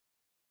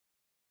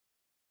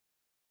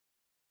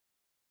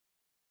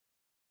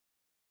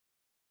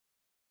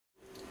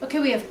Okay,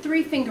 we have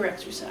 3 finger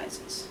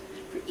exercises.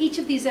 For each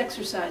of these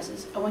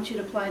exercises, I want you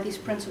to apply these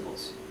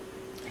principles.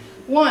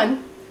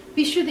 1,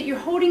 be sure that you're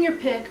holding your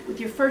pick with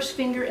your first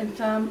finger and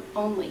thumb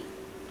only,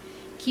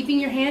 keeping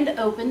your hand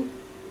open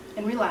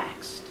and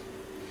relaxed.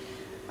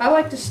 I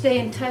like to stay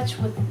in touch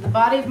with the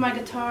body of my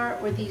guitar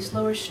or these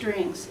lower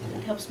strings.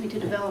 It helps me to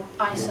develop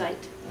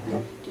eyesight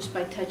just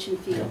by touch and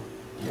feel.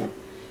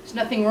 There's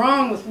nothing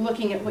wrong with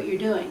looking at what you're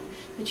doing,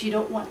 but you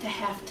don't want to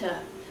have to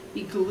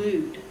be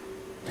glued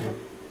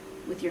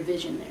with your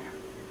vision there.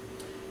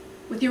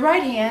 With your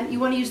right hand, you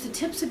want to use the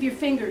tips of your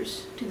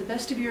fingers to the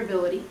best of your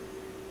ability.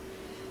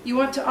 You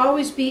want to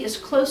always be as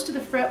close to the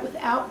fret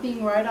without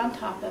being right on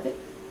top of it.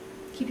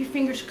 Keep your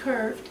fingers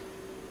curved.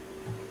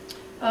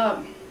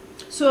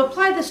 So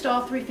apply this to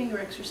all 3 finger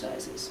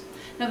exercises.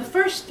 Now the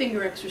first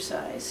finger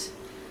exercise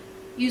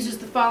uses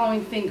the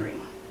following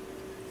fingering.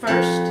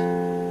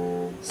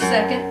 1st,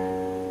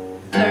 2nd,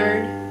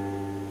 3rd,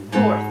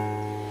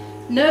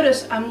 4th.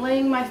 Notice I'm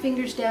laying my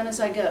fingers down as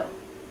I go.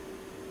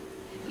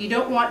 You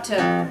don't want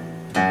to...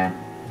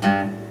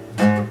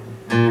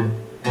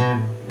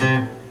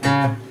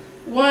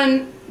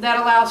 One, that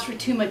allows for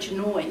too much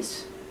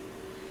noise.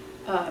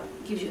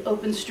 Gives you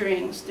open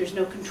strings. There's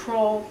no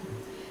control.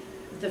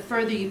 The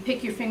further you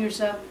pick your fingers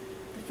up,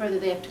 the further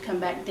they have to come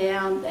back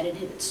down. That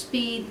inhibits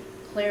speed,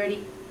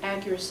 clarity,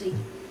 accuracy.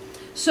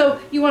 So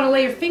you want to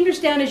lay your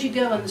fingers down as you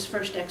go in this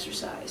first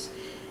exercise.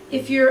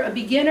 If you're a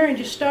beginner and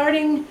just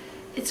starting,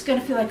 it's going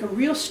to feel like a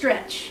real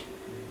stretch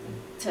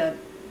to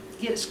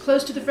get as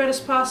close to the fret as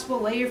possible,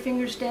 lay your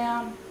fingers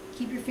down,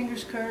 keep your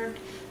fingers curved.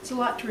 It's a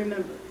lot to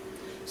remember.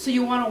 So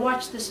you want to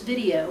watch this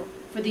video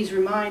for these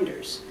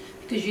reminders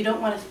because you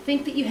don't want to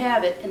think that you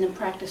have it and then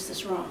practice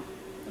this wrong.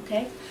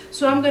 Okay?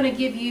 So I'm going to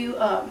give you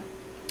an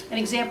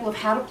example of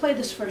how to play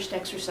this first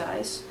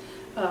exercise.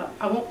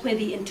 I won't play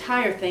the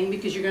entire thing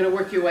because you're going to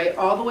work your way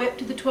all the way up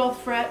to the 12th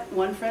fret,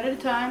 1 fret at a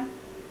time,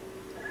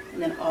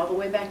 and then all the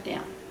way back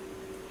down.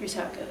 Here's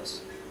how it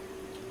goes.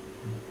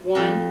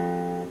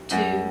 1, 2,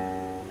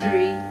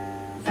 3,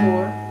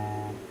 4.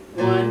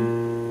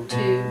 1,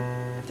 2,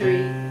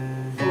 3,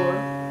 4.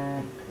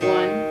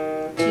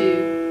 1,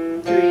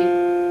 2,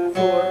 3,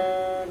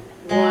 4.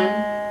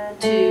 1,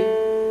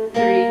 2,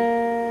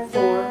 3,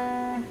 4.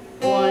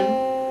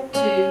 1,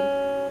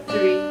 2,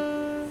 3,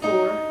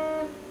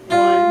 4.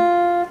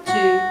 1,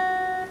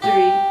 2,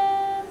 3,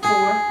 4.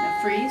 Now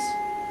freeze.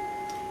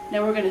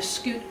 Now we're going to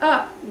scoot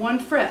up 1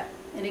 fret.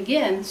 And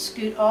again,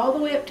 scoot all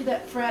the way up to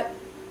that fret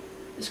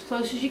as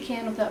close as you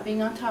can without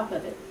being on top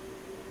of it.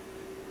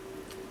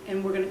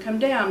 And we're going to come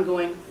down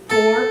going 4,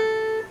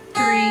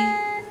 3,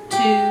 2,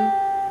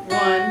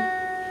 1.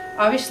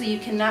 Obviously you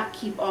cannot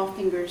keep all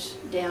fingers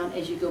down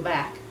as you go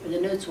back or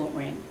the notes won't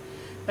ring.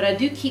 But I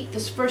do keep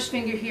this first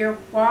finger here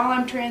while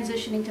I'm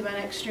transitioning to my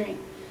next string.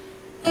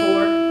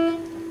 4,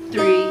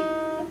 3,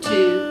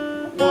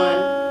 2,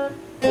 1.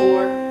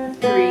 4,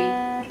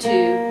 3,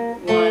 2,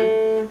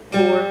 1.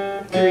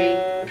 4, 3,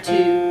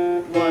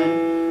 2,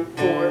 1.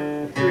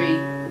 4, 3,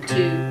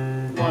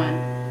 2,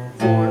 1.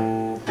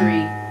 4,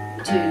 3,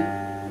 2,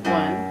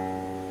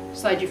 1.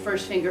 Slide your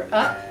first finger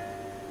up,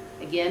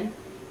 again,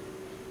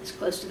 as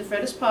close to the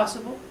fret as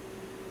possible,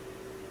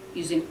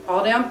 using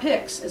all down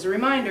picks as a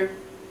reminder.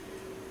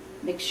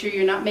 Make sure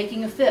you're not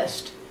making a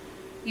fist.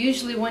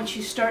 Usually once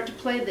you start to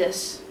play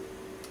this,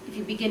 if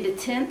you begin to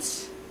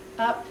tense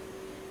up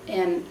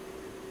and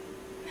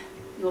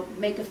you'll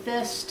make a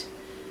fist,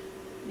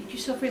 make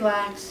yourself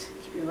relax,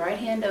 keep your right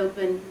hand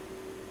open,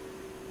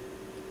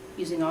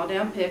 using all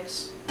down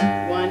picks.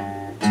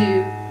 1,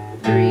 2,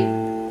 3,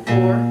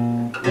 4.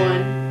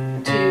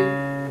 1,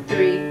 2,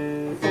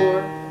 3,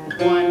 4.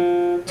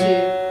 1,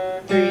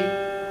 2, 3,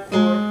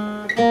 4.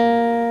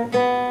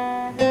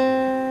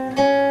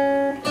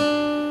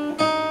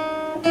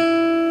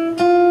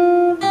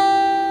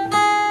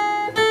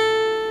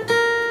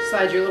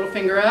 Slide your little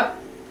finger up.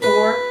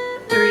 4,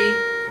 3,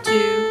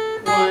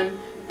 2, 1.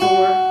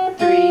 4,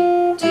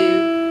 3,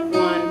 2,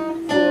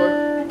 1.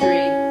 4,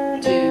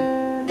 3,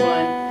 2,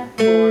 1.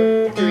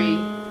 4, 3,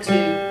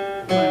 2,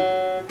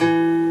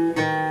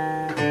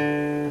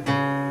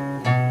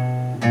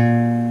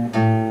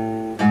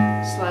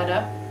 1. Slide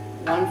up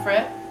 1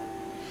 fret.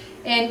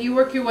 And you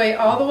work your way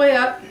all the way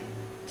up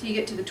till you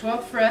get to the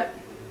 12th fret,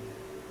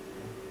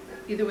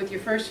 either with your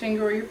first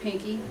finger or your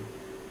pinky.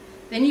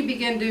 Then you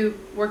begin to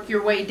work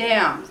your way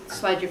down.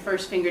 Slide your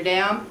first finger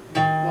down.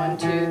 1,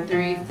 2,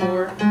 3,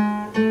 4.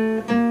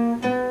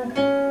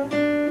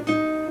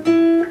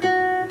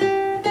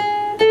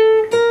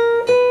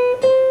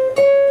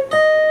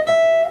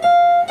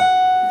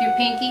 With your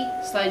pinky,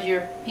 slide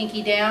your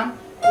pinky down.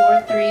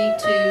 4, 3,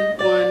 2,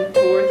 1.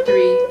 4,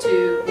 3,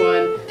 2,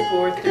 1.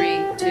 4,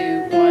 3,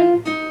 2,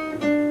 1.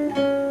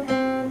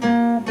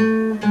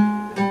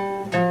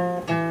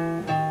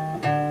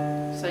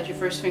 Slide your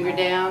first finger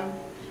down.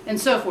 And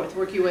so forth.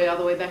 Work your way all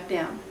the way back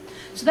down.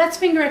 So that's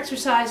finger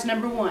exercise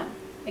number 1.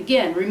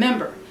 Again,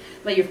 remember,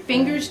 lay your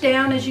fingers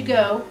down as you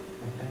go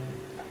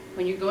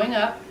when you're going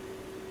up.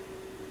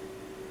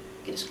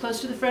 Get as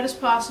close to the fret as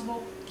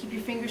possible. Keep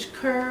your fingers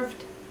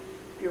curved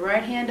your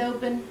right hand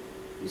open,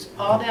 use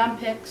all down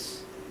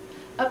picks.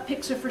 Up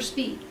picks are for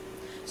speed.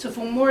 So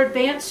for more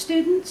advanced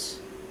students,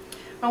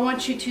 I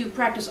want you to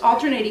practice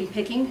alternating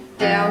picking.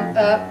 Down,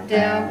 up,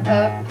 down,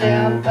 up,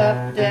 down,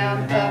 up,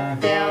 down,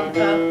 up, down,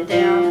 up,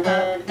 down,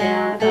 up,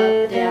 down,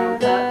 up,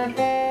 down, up.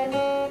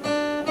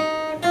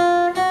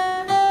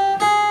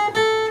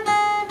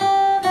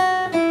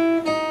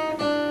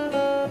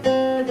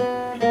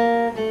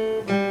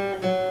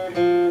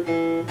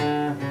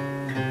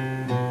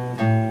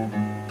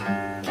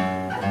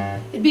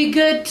 It'd be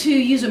good to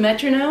use a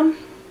metronome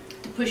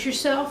to push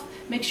yourself.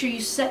 Make sure you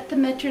set the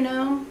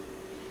metronome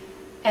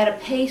at a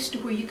pace to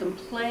where you can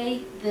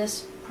play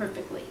this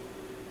perfectly.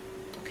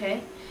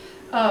 Okay?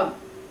 And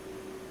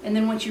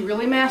then once you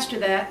really master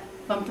that,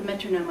 bump the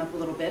metronome up a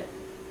little bit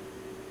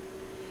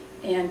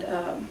and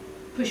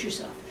push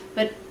yourself.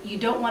 But you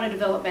don't want to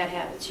develop bad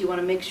habits. You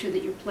want to make sure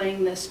that you're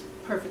playing this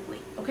perfectly.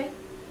 Okay?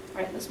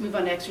 All right, let's move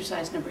on to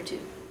exercise number 2.